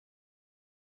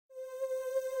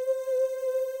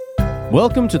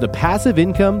Welcome to the Passive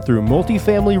Income Through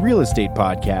Multifamily Real Estate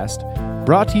podcast,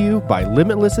 brought to you by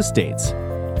Limitless Estates,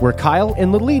 where Kyle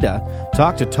and Lolita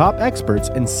talk to top experts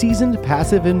and seasoned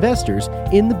passive investors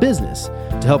in the business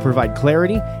to help provide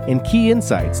clarity and key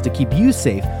insights to keep you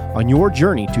safe on your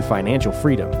journey to financial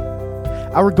freedom.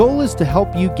 Our goal is to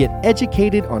help you get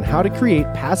educated on how to create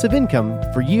passive income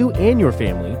for you and your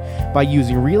family by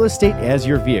using real estate as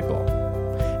your vehicle.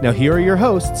 Now here are your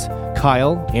hosts,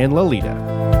 Kyle and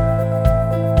Lolita.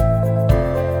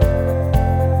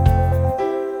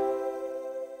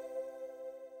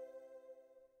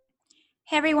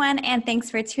 Hey everyone, and thanks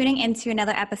for tuning into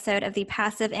another episode of the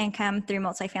Passive Income Through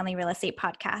Multifamily Real Estate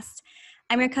podcast.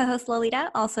 I'm your co-host Lolita,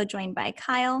 also joined by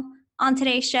Kyle. On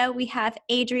today's show, we have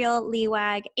Adriel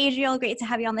Leewag. Adriel, great to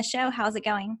have you on the show. How's it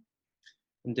going?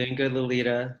 I'm doing good,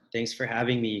 Lolita. Thanks for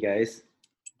having me, you guys.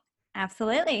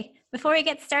 Absolutely. Before we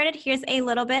get started, here's a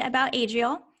little bit about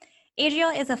Adriel. Adriel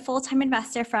is a full-time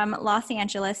investor from Los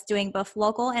Angeles doing both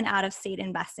local and out-of-state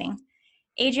investing.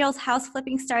 Adriel's house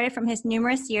flipping started from his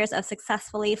numerous years of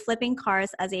successfully flipping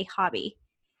cars as a hobby.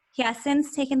 He has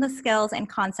since taken the skills and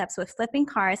concepts with flipping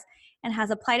cars and has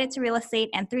applied it to real estate,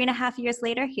 and 3.5 years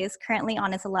later, he is currently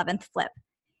on his 11th flip.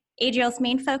 Adriel's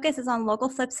main focus is on local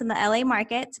flips in the LA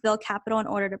market to build capital in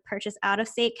order to purchase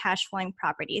out-of-state cash flowing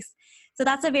properties. So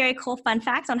that's a very cool fun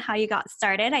fact on how you got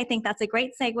started. I think that's a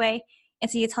great segue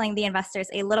into you telling the investors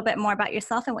a little bit more about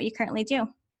yourself and what you currently do.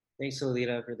 Thanks,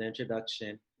 Lolita, for the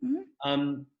introduction. Mm-hmm.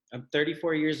 I'm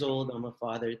 34 years old. I'm a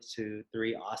father to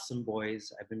 3 awesome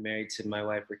boys. I've been married to my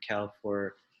wife, Raquel,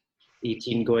 for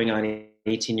 18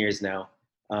 years now.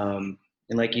 And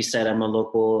like you said, I'm a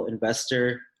local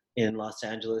investor in Los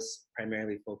Angeles,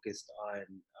 primarily focused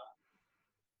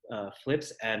on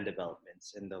flips and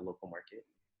developments in the local market.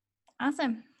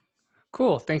 Awesome.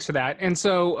 Cool. Thanks for that. And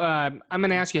so I'm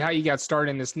going to ask you how you got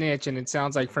started in this niche. And it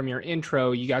sounds like from your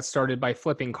intro, you got started by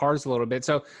flipping cars a little bit.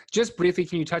 So just briefly,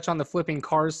 can you touch on the flipping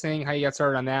cars thing, how you got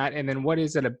started on that? And then what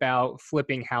is it about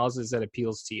flipping houses that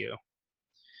appeals to you?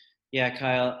 Yeah,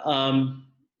 Kyle.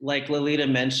 Like Lolita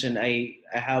mentioned, I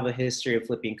have a history of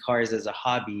flipping cars as a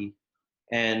hobby.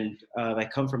 And I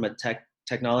come from a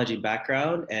technology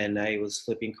background, and I was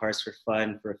flipping cars for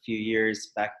fun for a few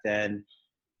years back then.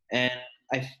 And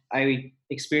I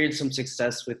experienced some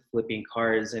success with flipping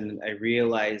cars, and I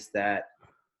realized that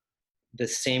the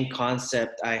same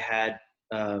concept I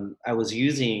was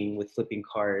using with flipping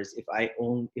cars,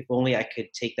 if only I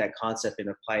could take that concept and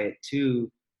apply it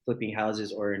to flipping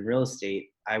houses or in real estate,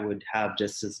 I would have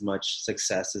just as much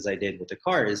success as I did with the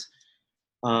cars.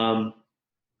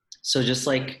 So just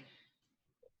like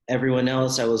everyone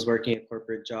else, I was working a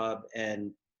corporate job,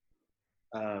 and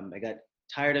I got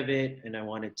tired of it, and I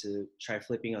wanted to try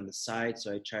flipping on the side.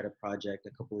 So I tried a project a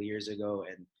couple of years ago,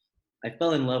 and I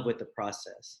fell in love with the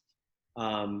process.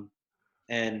 And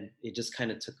it just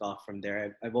kind of took off from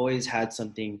there. I've always had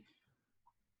something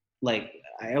like,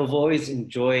 I've always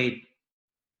enjoyed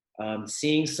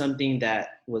seeing something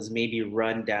that was maybe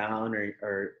run down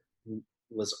or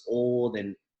was old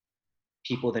and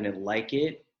people didn't like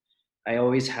it. I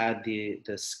always had the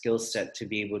skill set to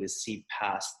be able to see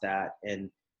past that and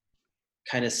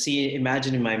kind of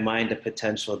imagine in my mind the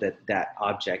potential that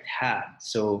object had.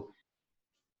 So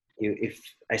if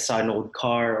I saw an old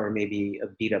car or maybe a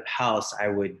beat up house,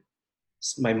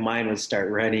 my mind would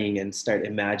start running and start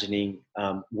imagining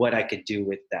what I could do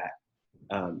with that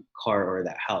car or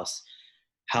that house,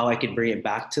 how I could bring it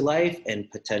back to life and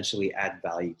potentially add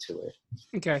value to it.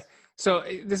 Okay. So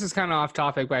this is kind of off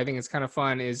topic, but I think it's kind of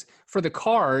fun. Is for the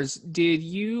cars, did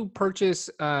you purchase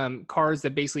cars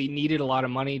that basically needed a lot of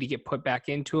money to get put back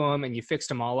into them and you fixed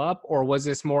them all up? Or was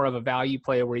this more of a value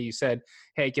play where you said,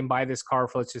 hey, I can buy this car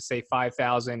for, let's just say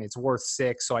 $5,000, it's worth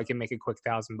 $6,000, so I can make a quick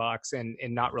 $1,000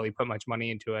 and not really put much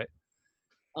money into it?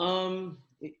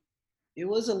 It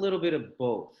was a little bit of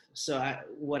both. So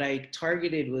what I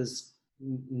targeted was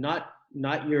not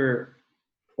your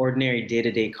ordinary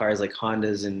day-to-day cars like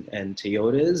Hondas and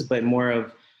Toyotas, but more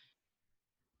of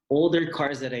older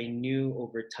cars that I knew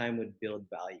over time would build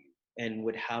value and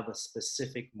would have a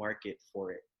specific market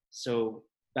for it. So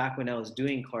back when I was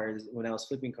flipping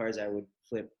cars, I would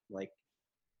flip like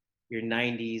your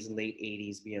 90s, late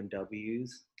 80s BMWs,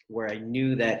 where I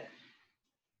knew that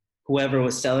whoever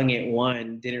was selling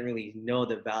it, didn't really know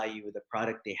the value of the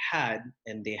product they had,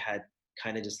 and they had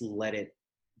kind of just let it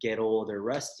get old or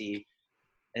rusty.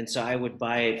 And so I would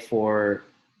buy it for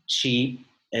cheap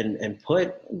and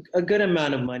put a good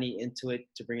amount of money into it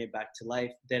to bring it back to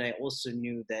life. Then I also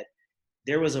knew that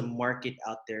there was a market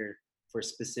out there for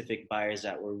specific buyers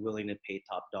that were willing to pay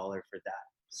top dollar for that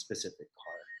specific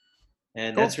car.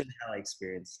 And Cool. That's really how I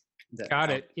experienced that. Got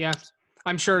it. Yeah.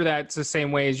 I'm sure that's the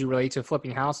same way as you relate to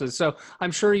flipping houses. So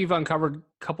I'm sure you've uncovered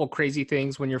a couple crazy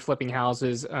things when you're flipping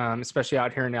houses, especially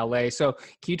out here in LA. So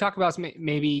can you talk about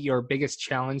maybe your biggest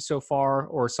challenge so far,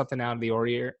 or something out of the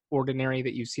ordinary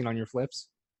that you've seen on your flips?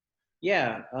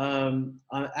 Yeah,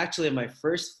 actually, in my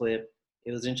first flip,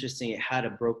 it was interesting. It had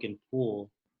a broken pool,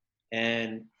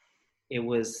 and it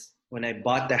was when I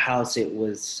bought the house, it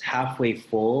was halfway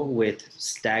full with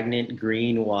stagnant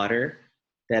green water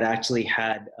that actually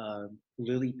had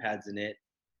lily pads in it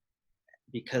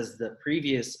because the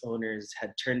previous owners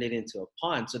had turned it into a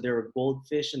pond. So there were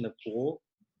goldfish in the pool.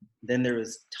 Then there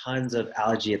was tons of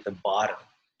algae at the bottom.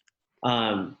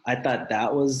 I thought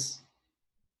that was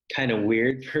kind of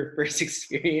weird for first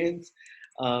experience,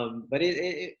 but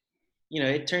it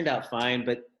turned out fine.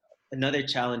 But another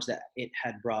challenge that it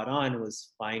had brought on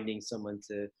was finding someone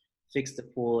to fix the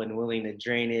pool and willing to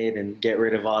drain it and get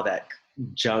rid of all that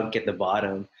junk at the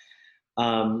bottom.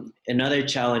 Another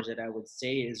challenge that I would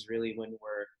say is really when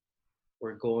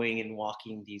we're going and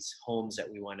walking these homes that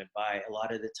we want to buy. A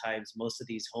lot of the times, most of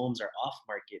these homes are off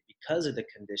market because of the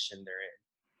condition they're in.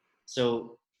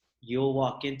 So you'll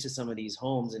walk into some of these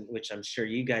homes, in which I'm sure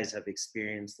you guys have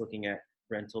experienced looking at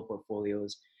rental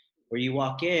portfolios, where you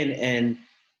walk in and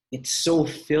it's so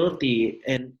filthy,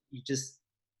 and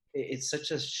it's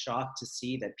such a shock to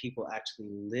see that people actually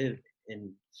live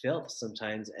in filth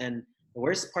sometimes. And the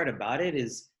worst part about it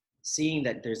is seeing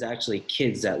that there's actually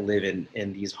kids that live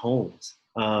in these homes.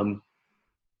 A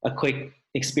quick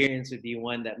experience would be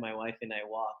one that my wife and I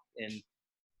walked, and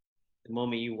the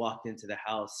moment you walked into the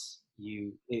house,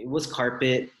 it was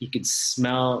carpet. You could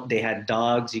smell, they had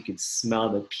dogs, you could smell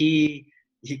the pee,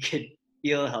 you could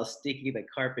feel how sticky the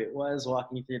carpet was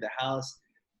walking through the house.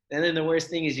 And then the worst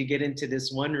thing is you get into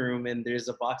this one room and there's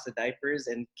a box of diapers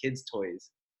and kids' toys.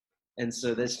 And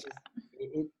so that's just,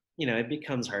 it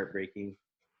becomes heartbreaking.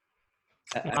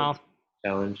 Wow.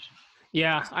 Challenge.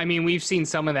 Yeah, I mean, we've seen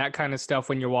some of that kind of stuff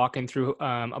when you're walking through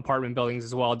apartment buildings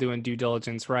as well, doing due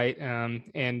diligence, right?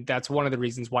 And that's one of the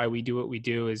reasons why we do what we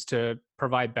do, is to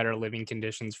provide better living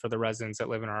conditions for the residents that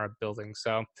live in our buildings.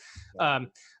 So,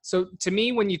 so to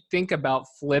me, when you think about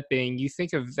flipping, you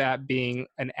think of that being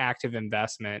an active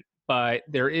investment, but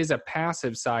there is a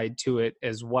passive side to it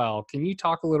as well. Can you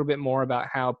talk a little bit more about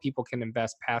how people can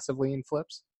invest passively in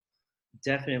flips?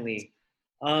 Definitely.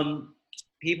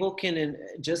 People can,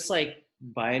 just like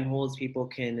buy and holds, people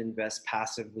can invest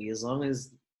passively as long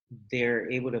as they're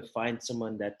able to find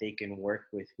someone that they can work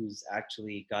with who's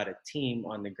actually got a team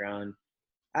on the ground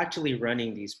actually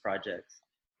running these projects.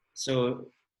 So,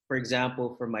 for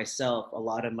example, for myself, a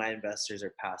lot of my investors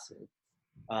are passive.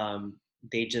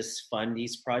 They just fund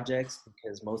these projects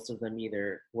because most of them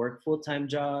either work full-time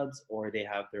jobs or they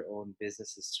have their own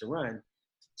businesses to run.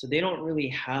 So they don't really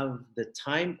have the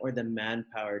time or the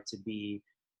manpower to be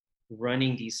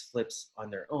running these flips on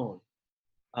their own.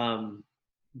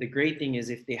 The great thing is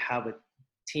if they have a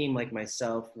team like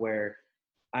myself, where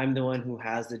I'm the one who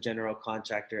has the general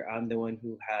contractor, I'm the one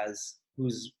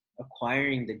who's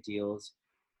acquiring the deals,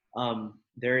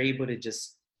 they're able to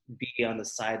just be on the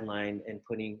sideline and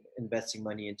investing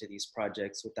money into these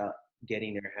projects without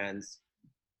getting their hands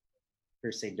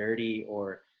per se dirty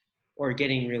or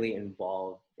getting really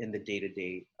involved in the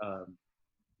day-to-day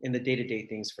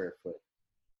things for a flip.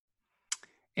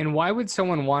 And why would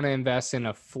someone want to invest in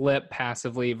a flip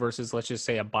passively versus, let's just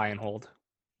say, a buy and hold?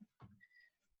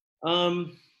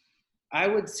 I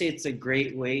would say it's a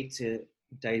great way to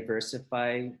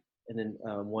diversify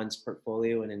one's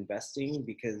portfolio and investing,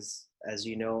 because, as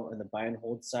you know, on the buy and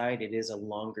hold side, it is a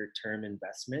longer term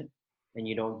investment, and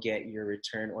you don't get your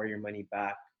return or your money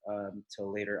back till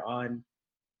later on,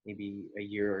 maybe a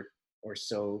year or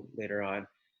so later on.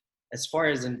 As far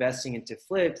as investing into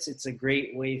flips, it's a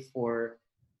great way for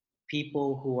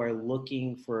people who are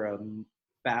looking for a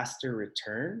faster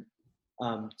return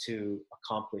to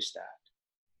accomplish that.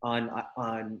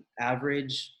 On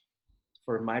average,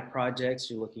 for my projects,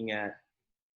 you're looking at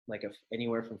like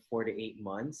anywhere from 4 to 8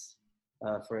 months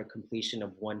for a completion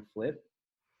of one flip.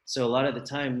 So a lot of the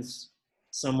times,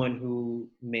 someone who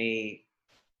may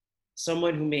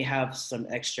have some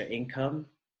extra income,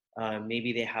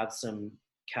 maybe they have some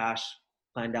cash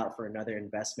planned out for another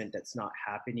investment that's not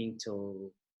happening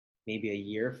till maybe a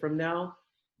year from now.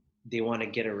 They want to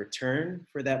get a return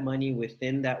for that money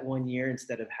within that 1 year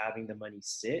instead of having the money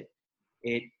sit.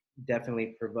 It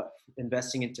definitely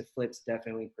investing into flips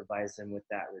definitely provides them with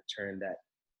that return that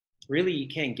really you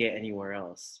can't get anywhere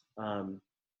else.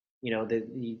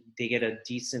 They get a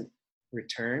decent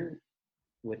return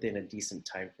within a decent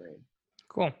time frame.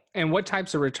 Cool. And what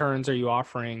types of returns are you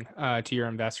offering to your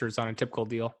investors on a typical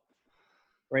deal?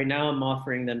 Right now, I'm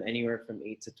offering them anywhere from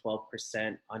 8 to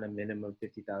 12% on a minimum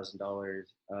 $50,000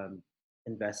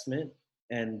 investment,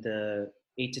 and the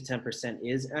 8 to 10%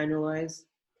 is annualized.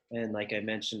 And like I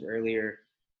mentioned earlier,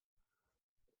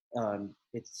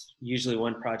 it's usually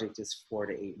one project is 4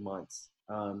 to 8 months.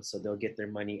 So they'll get their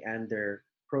money and their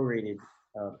prorated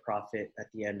profit at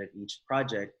the end of each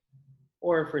project.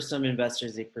 Or for some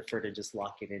investors, they prefer to just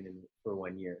lock it in for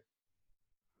 1 year.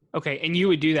 Okay, and you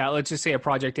would do that. Let's just say a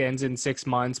project ends in 6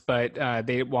 months, but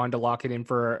they wanted to lock it in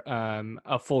for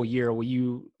a full year. Will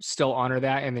you still honor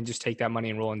that and then just take that money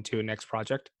and roll into a next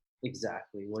project?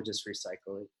 Exactly. We'll just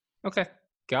recycle it. Okay,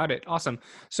 got it. Awesome.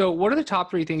 So what are the top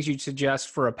 3 things you'd suggest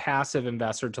for a passive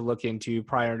investor to look into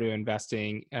prior to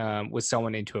investing with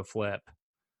someone into a flip?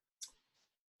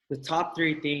 The top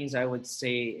 3 things I would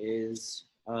say is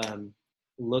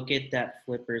look at that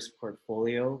flipper's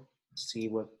portfolio, see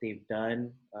what they've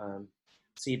done,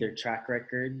 see their track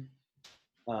record,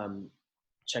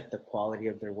 check the quality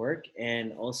of their work,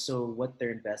 and also what their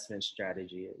investment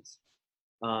strategy is.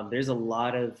 There's a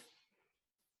lot of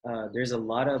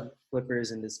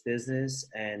flippers in this business,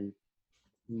 and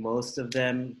most of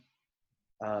them,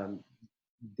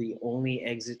 the only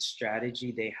exit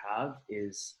strategy they have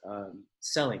is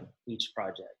selling each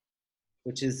project,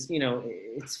 which is,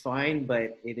 it's fine,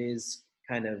 but it is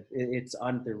it's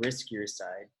on the riskier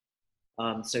side.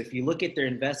 So if you look at their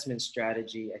investment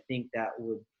strategy, I think that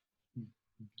would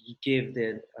give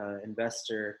the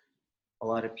investor a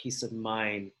lot of peace of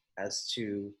mind as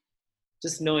to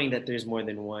just knowing that there's more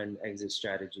than one exit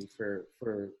strategy for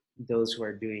those who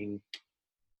are doing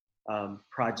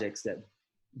projects that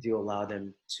do allow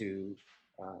them to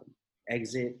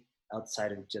exit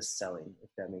outside of just selling, if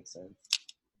that makes sense.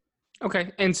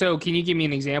 Okay. And so can you give me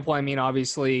an example? I mean,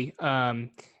 obviously,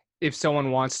 if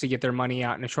someone wants to get their money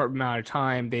out in a short amount of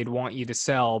time, they'd want you to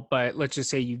sell. But let's just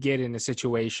say you get in a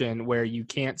situation where you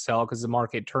can't sell because the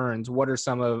market turns. What are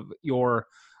some of your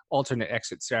alternate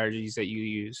exit strategies that you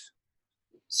use?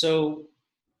 So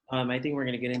I think we're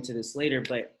going to get into this later,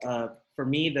 but for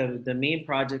me, the main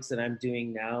projects that I'm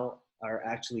doing now are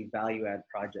actually value add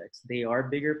projects. They are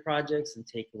bigger projects and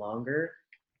take longer,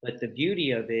 but the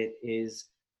beauty of it is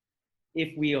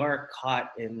if we are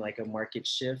caught in like a market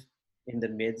shift in the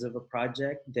midst of a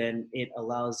project, then it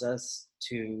allows us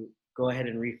to go ahead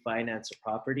and refinance a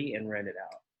property and rent it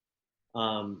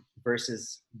out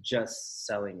versus just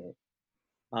selling it.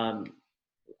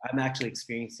 I'm actually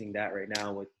experiencing that right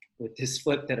now with this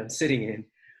flip that I'm sitting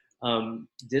in.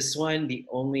 This one, the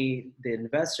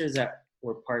investors that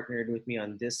were partnered with me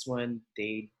on this one,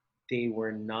 they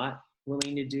were not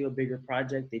willing to do a bigger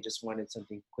project. They just wanted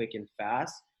something quick and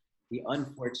fast. The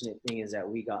unfortunate thing is that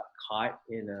we got caught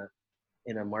in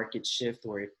a market shift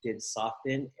where it did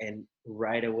soften, and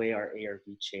right away our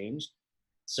ARV changed.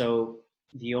 So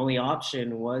the only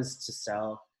option was to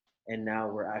sell, and now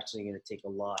we're actually going to take a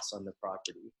loss on the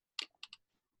property.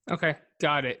 Okay,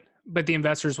 got it. But the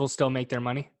investors will still make their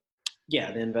money?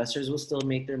 Yeah, the investors will still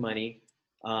make their money,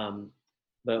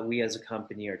 but we as a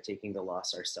company are taking the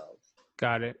loss ourselves.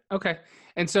 Got it. Okay.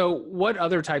 And so what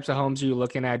other types of homes are you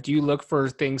looking at? Do you look for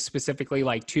things specifically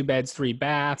like 2 beds, 3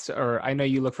 baths, or I know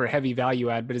you look for heavy value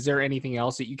add, but is there anything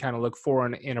else that you kind of look for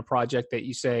in a project that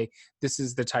you say, this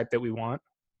is the type that we want?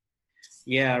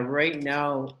 Yeah, right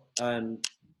now,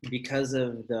 because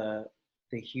of the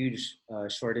huge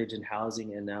shortage in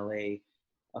housing in LA,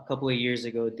 a couple of years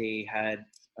ago, they had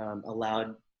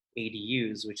allowed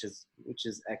ADUs, which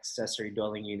is accessory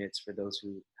dwelling units for those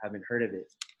who haven't heard of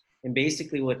it. And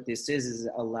basically what this is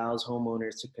it allows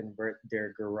homeowners to convert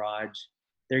their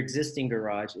existing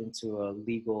garage into a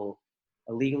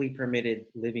legally permitted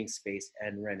living space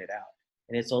and rent it out.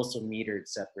 And it's also metered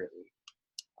separately.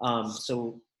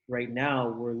 So right now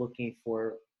we're looking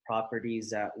for properties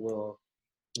that will,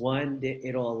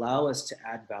 it'll allow us to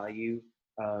add value.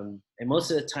 And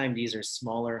most of the time these are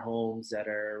smaller homes that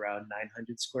are around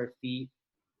 900 square feet,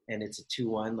 and it's a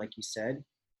 2-1, like you said.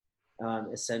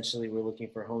 Essentially, we're looking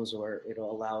for homes where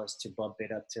it'll allow us to bump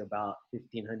it up to about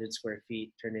 1,500 square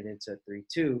feet, turn it into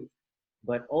a 3-2,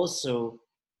 but also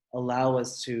allow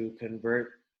us to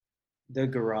convert the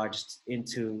garage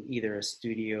into either a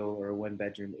studio or a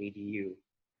 1-bedroom ADU.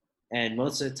 And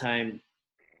most of the time,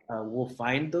 we'll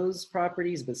find those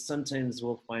properties, but sometimes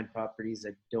we'll find properties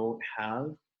that don't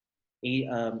have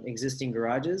existing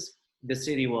garages. The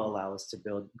city will allow us to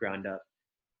build ground up.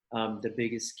 The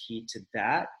biggest key to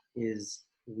that is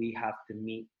we have to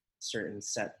meet certain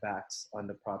setbacks on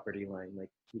the property line. Like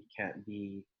we can't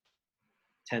be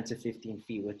 10 to 15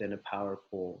 feet within a power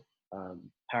pole.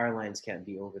 Power lines can't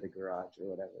be over the garage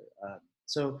or whatever.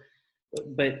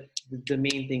 But the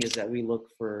main thing is that we look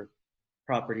for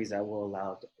properties that will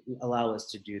allow us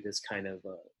to do this kind of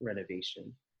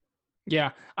renovation.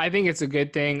 Yeah, I think it's a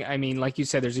good thing. I mean, like you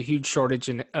said, there's a huge shortage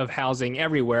of housing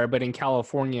everywhere, but in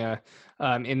California,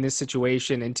 in this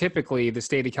situation, and typically the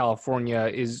state of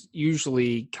California is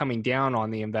usually coming down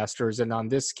on the investors. And on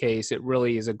this case, it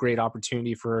really is a great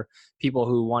opportunity for people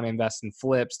who want to invest in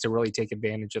flips to really take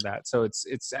advantage of that. So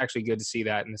it's actually good to see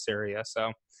that in this area.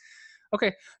 So,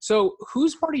 okay. So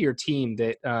who's part of your team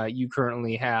that you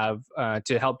currently have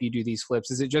to help you do these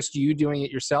flips? Is it just you doing it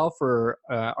yourself, or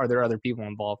are there other people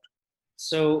involved?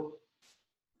 So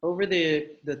over the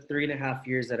 3.5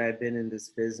 years that I've been in this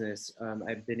business,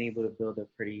 I've been able to build a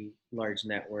pretty large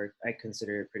network. I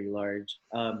consider it pretty large,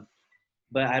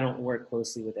 but I don't work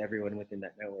closely with everyone within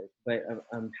that network. But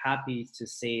I'm happy to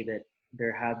say that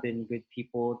there have been good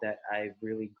people that I've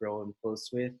really grown close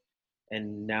with,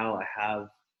 and now I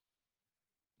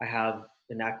have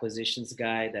an acquisitions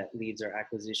guy that leads our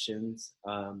acquisitions.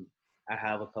 I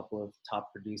have a couple of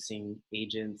top producing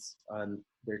agents on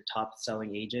their top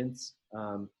selling agents.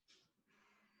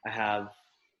 I have,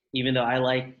 even though I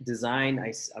like design,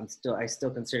 I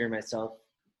still consider myself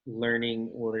learning.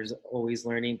 Well, there's always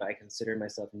learning, but I consider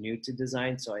myself new to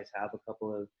design. So I have a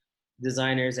couple of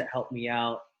designers that help me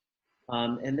out.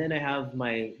 And then I have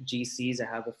my GCs. I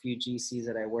have a few GCs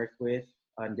that I work with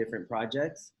on different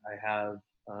projects. I have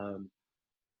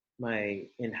my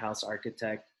in-house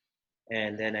architect,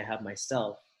 and then I have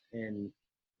myself. And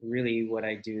really what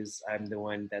I do is I'm the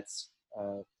one that's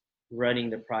running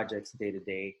the projects day to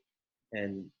day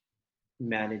and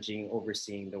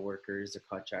overseeing the workers, the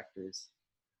contractors.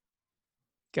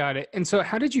 Got it. And so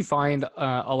how did you find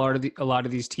a lot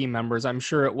of these team members? I'm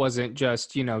sure it wasn't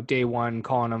just, day one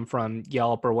calling them from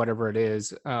Yelp or whatever it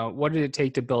is. What did it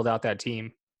take to build out that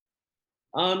team?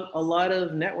 A lot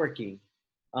of networking.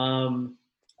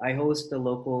 I host the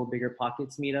local Bigger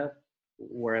Pockets meetup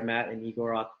where I'm at in Eagle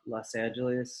Rock, Los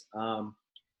Angeles.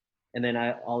 And then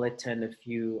I'll attend a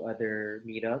few other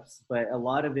meetups, but a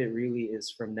lot of it really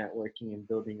is from networking and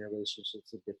building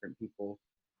relationships with different people.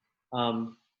 I'd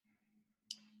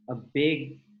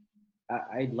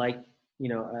like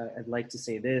to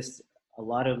say this,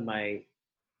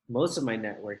 most of my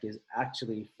network is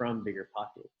actually from Bigger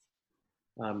Pockets.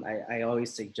 I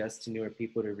always suggest to newer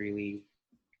people to really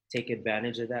take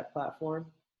advantage of that platform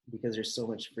because there's so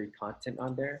much free content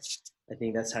on there. I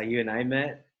think that's how you and I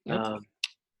met. Yep.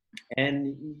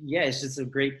 And yeah, it's just a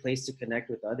great place to connect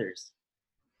with others.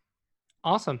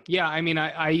 Awesome. Yeah. I mean,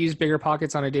 I use Bigger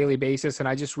Pockets on a daily basis, and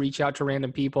I just reach out to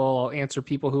random people. I'll answer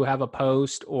people who have a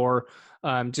post, or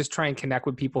just try and connect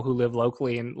with people who live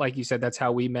locally. And like you said, that's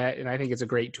how we met. And I think it's a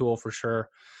great tool for sure.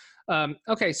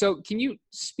 Okay. So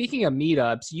speaking of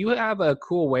meetups, you have a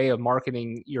cool way of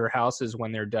marketing your houses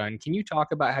when they're done. Can you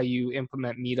talk about how you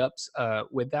implement meetups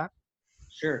with that?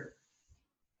 Sure.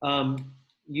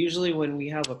 Usually when we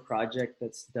have a project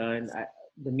that's done,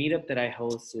 the meetup that I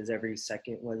host is every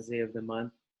second Wednesday of the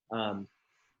month.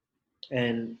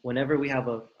 And whenever we have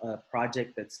a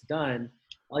project that's done,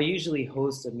 I'll usually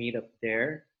host a meetup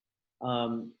there.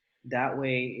 That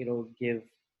way it'll give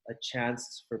a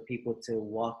chance for people to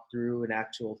walk through an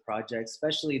actual project,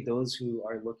 especially those who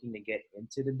are looking to get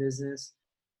into the business.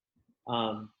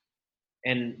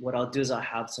 And what I'll do is I'll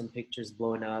have some pictures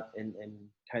blown up and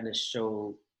kind of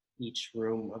show each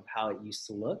room of how it used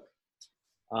to look.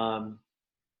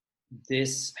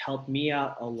 This helped me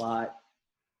out a lot,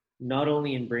 not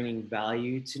only in bringing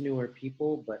value to newer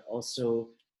people, but also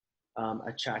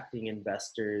attracting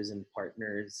investors and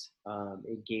partners.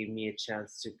 It gave me a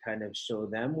chance to kind of show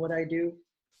them what I do,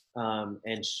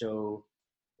 and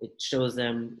it shows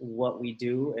them what we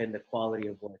do and the quality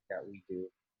of work that we do.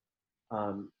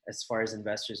 As far as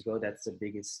investors go, that's the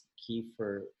biggest key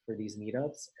for these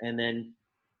meetups. And then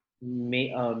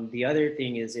the other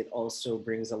thing is it also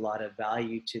brings a lot of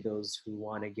value to those who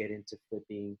want to get into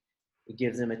flipping. It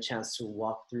gives them a chance to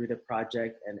walk through the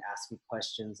project and ask me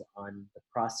questions on the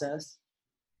process.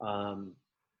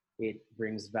 It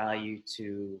brings value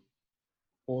to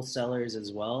wholesalers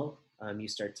as well. You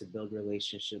start to build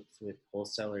relationships with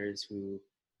wholesalers who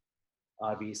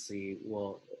obviously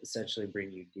will essentially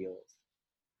bring you deals.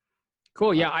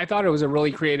 Cool. Yeah, I thought it was a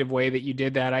really creative way that you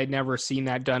did that. I'd never seen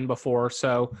that done before.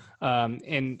 So,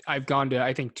 and I've gone to,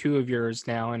 I think, 2 of yours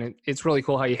now, and it's really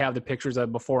cool how you have the pictures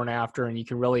of before and after, and you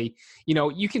can really,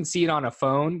 you can see it on a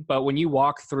phone, but when you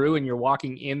walk through and you're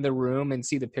walking in the room and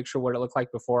see the picture of what it looked like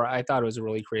before, I thought it was a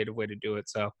really creative way to do it.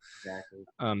 So, exactly.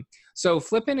 So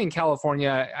flipping in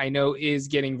California, I know, is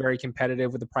getting very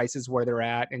competitive with the prices where they're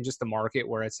at and just the market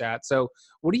where it's at. So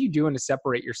what are you doing to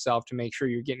separate yourself to make sure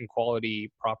you're getting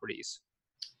quality properties?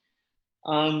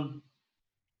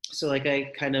 So like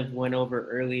I kind of went over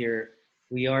earlier,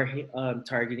 we are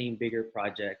targeting bigger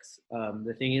projects.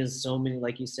 The thing is, so many,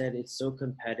 like you said, it's so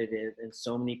competitive and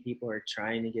so many people are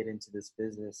trying to get into this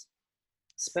business,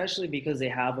 especially because they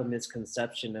have a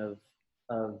misconception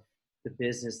of the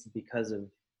business because of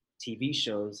TV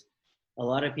shows. A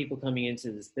lot of people coming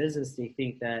into this business, they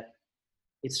think that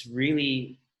it's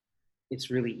really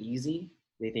easy.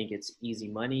 They think it's easy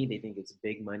money. They think it's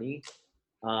big money.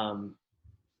 Um,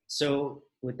 so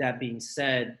with that being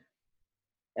said,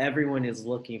 everyone is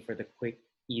looking for the quick,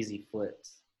 easy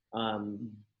flips.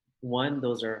 One,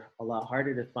 those are a lot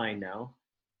harder to find now,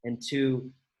 and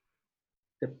two,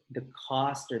 the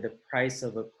cost or the price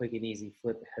of a quick and easy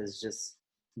flip has just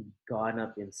gone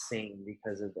up insane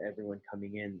because of everyone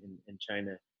coming in and trying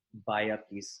to buy up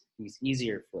these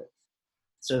easier flips.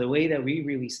 So the way that we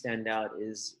really stand out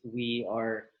is we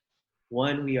are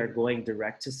going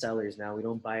direct to sellers now. We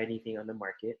don't buy anything on the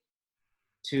market.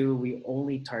 Two, we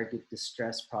only target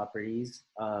distressed properties.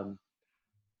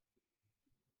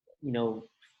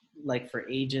 Like for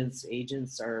agents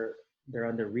they're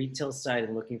on the retail side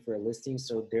and looking for a listing.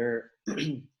 So they're,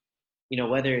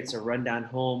 whether it's a rundown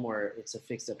home or it's a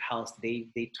fixed up house,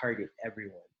 they target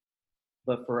everyone.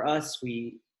 But for us,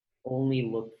 we only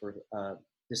look for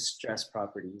distressed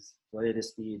properties, whether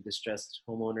this be a distressed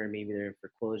homeowner, maybe they're in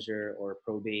foreclosure or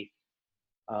probate,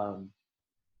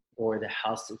 or the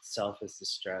house itself is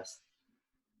distressed.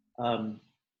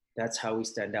 That's how we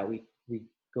stand out. We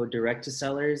go direct to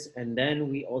sellers, and then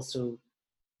we also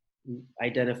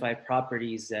identify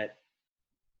properties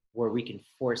where we can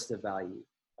force the value.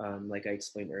 Like I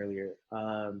explained earlier,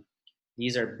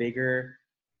 these are bigger,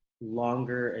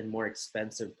 longer, and more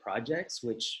expensive projects,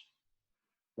 which,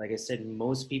 like I said,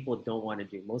 most people don't want to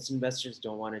do. Most investors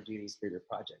don't want to do these bigger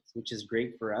projects, which is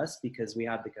great for us because we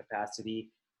have the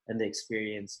capacity and the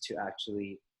experience to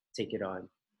actually take it on.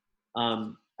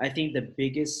 I think the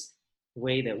biggest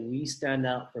way that we stand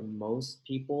out from most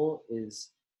people is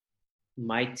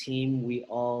my team. We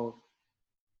all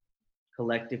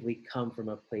collectively come from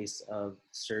a place of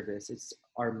service. It's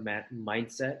our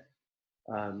mindset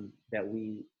that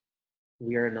we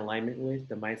are in alignment with,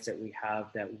 the mindset we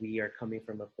have that we are coming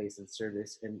from a place of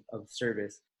service. And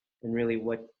really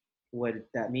what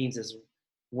that means is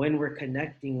when we're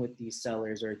connecting with these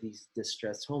sellers or these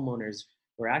distressed homeowners,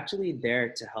 we're actually there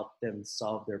to help them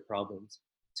solve their problems,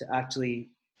 to actually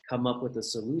come up with a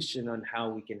solution on how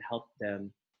we can help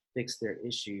them fix their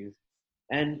issues.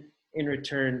 And in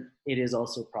return, it is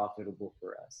also profitable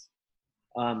for us.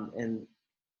 And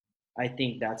I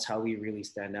think that's how we really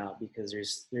stand out, because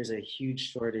there's a huge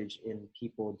shortage in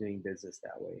people doing business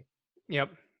that way.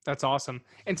 Yep. That's awesome.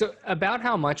 And so about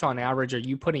how much on average are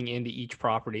you putting into each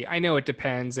property? I know it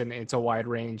depends and it's a wide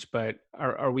range, but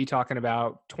are we talking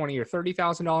about $20,000 or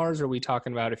 $30,000? Or are we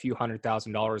talking about a few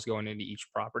 $100,000 going into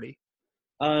each property?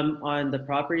 On the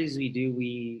properties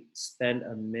we spend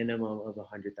a minimum of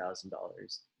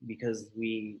 $100,000 because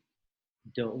we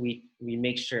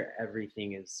make sure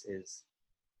everything is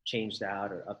changed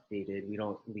out or updated. We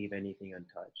don't leave anything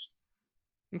untouched.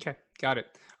 Okay, got it.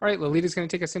 All right, Lolita's going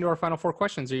to take us into our final 4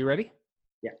 questions. Are you ready?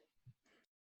 Yeah.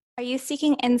 Are you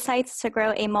seeking insights to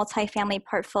grow a multifamily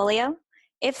portfolio?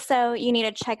 If so, you need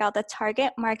to check out the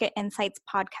Target Market Insights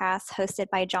podcast hosted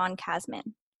by John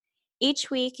Kasman.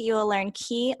 Each week, you will learn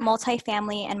key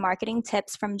multifamily and marketing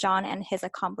tips from John and his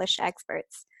accomplished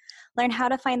experts. Learn how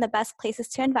to find the best places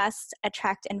to invest,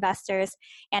 attract investors,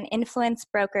 and influence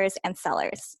brokers and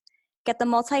sellers. Get the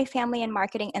multifamily and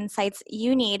marketing insights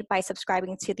you need by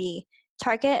subscribing to the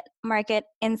Target Market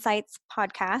Insights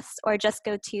podcast, or just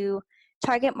go to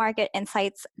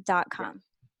targetmarketinsights.com.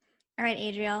 All right,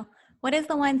 Adriel, what is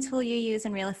the one tool you use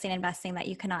in real estate investing that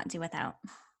you cannot do without?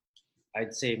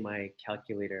 I'd say my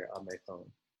calculator on my phone,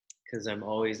 because I'm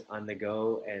always on the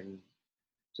go and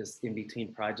just in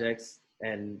between projects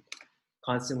and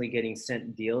constantly getting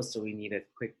sent deals. So we need a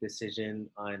quick decision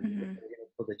on if we're going to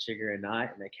pull the trigger or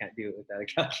not. And I can't do it without a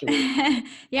calculator.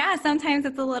 Yeah, sometimes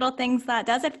it's the little things that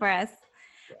does it for us.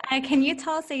 Can you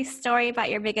tell us a story about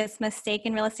your biggest mistake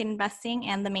in real estate investing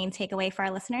and the main takeaway for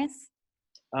our listeners?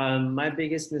 My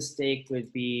biggest mistake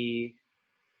would be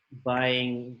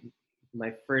buying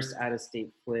my first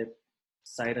out-of-state flip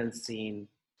sight unseen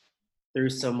through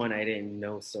someone I didn't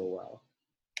know so well.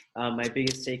 My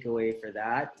biggest takeaway for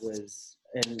that was,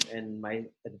 and my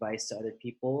advice to other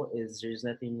people is, there's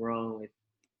nothing wrong with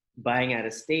buying out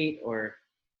of state or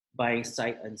buying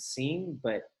sight unseen,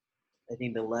 but I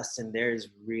think the lesson there is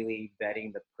really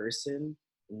vetting the person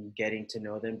and getting to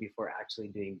know them before actually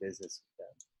doing business with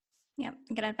them. Yeah,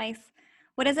 good advice.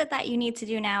 What is it that you need to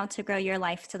do now to grow your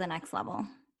life to the next level?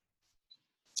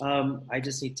 I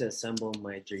just need to assemble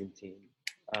my dream team.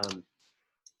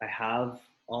 I have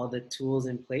all the tools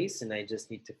in place, and I just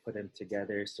need to put them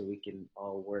together so we can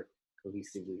all work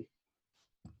cohesively.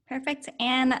 Perfect.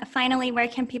 And finally, where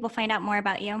can people find out more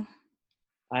about you?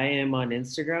 I am on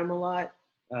Instagram a lot.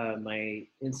 My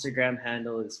Instagram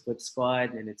handle is Flip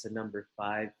Squad, and it's a number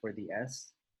 5 for the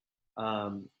S.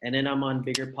 And then I'm on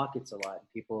Bigger Pockets a lot.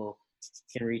 People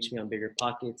can reach me on Bigger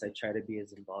Pockets. I try to be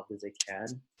as involved as I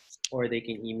can, or they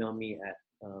can email me at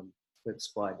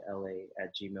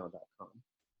flipsquadla@gmail.com.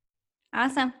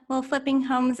 Awesome. Well, flipping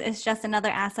homes is just another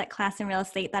asset class in real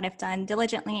estate that if done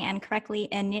diligently and correctly,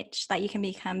 a niche that you can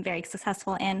become very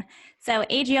successful in. So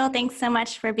Adriel, thanks so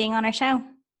much for being on our show.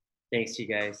 Thanks, you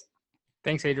guys.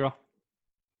 Thanks, Adriel.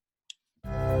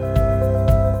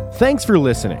 Thanks for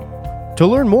listening. To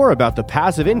learn more about the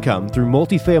Passive Income Through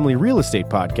Multifamily Real Estate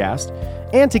podcast,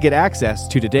 and to get access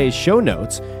to today's show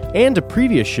notes and to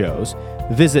previous shows,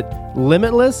 visit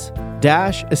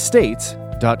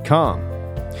limitless-estates.com.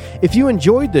 If you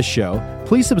enjoyed this show,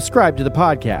 please subscribe to the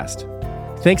podcast.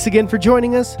 Thanks again for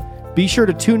joining us. Be sure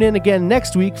to tune in again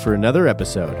next week for another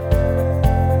episode.